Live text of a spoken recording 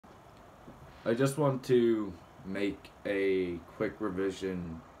I just want to make a quick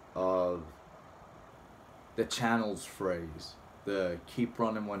revision of the channel's phrase, the keep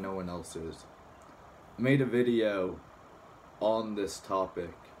running when no one else is. I made a video on this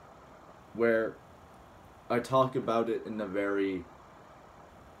topic where I talk about it in a very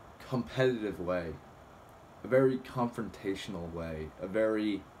competitive way, a very confrontational way, a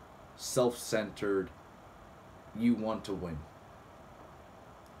very self-centered, you want to win.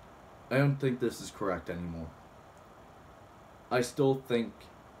 I don't think this is correct anymore. I still think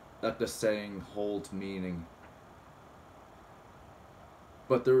that the saying holds meaning,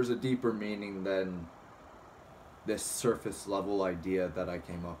 but there is a deeper meaning than this surface level idea that I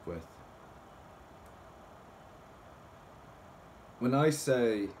came up with. When I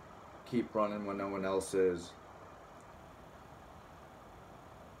say keep running when no one else is,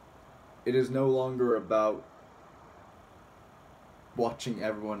 it is no longer about watching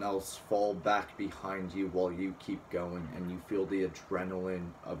everyone else fall back behind you while you keep going and you feel the adrenaline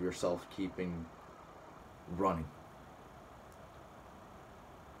of yourself keeping running.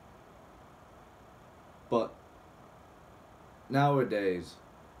 But nowadays,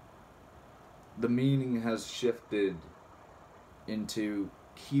 the meaning has shifted into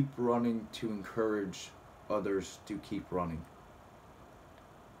keep running to encourage others to keep running.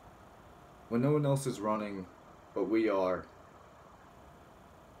 When no one else is running, but we are,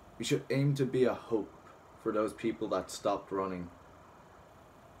 we should aim to be a hope for those people that stopped running.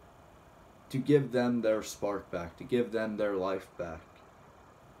 To give them their spark back, to give them their life back,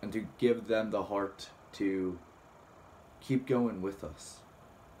 and to give them the heart to keep going with us.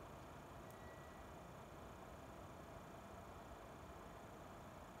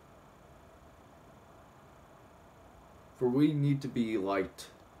 For we need to be light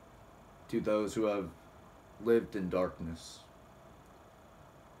to those who have lived in darkness.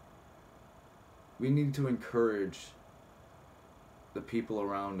 We need to encourage the people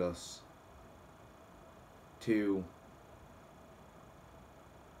around us to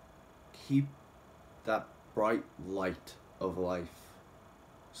keep that bright light of life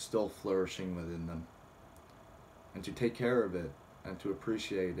still flourishing within them, and to take care of it, and to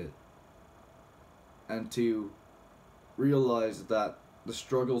appreciate it, and to realize that the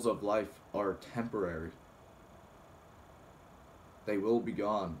struggles of life are temporary. They will be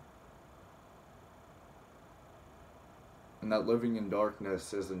gone. And that living in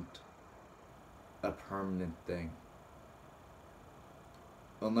darkness isn't a permanent thing,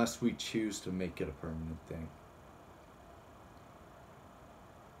 unless we choose to make it a permanent thing.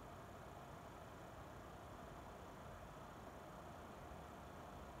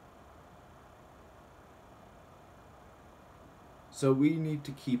 So we need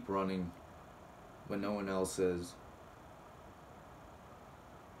to keep running when no one else is,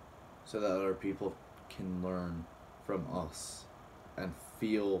 so that other people can learn from us and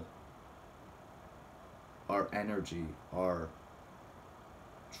feel our energy, our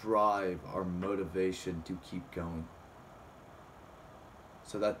drive, our motivation to keep going,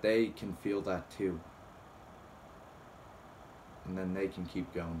 so that they can feel that too, and then they can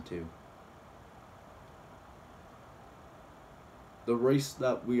keep going too. The race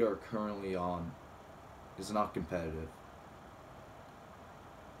that we are currently on is not competitive.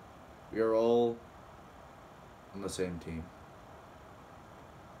 We are all on the same team,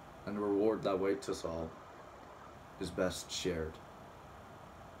 and the reward that waits us all is best shared.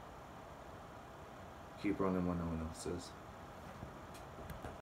 Keep running when no one else is.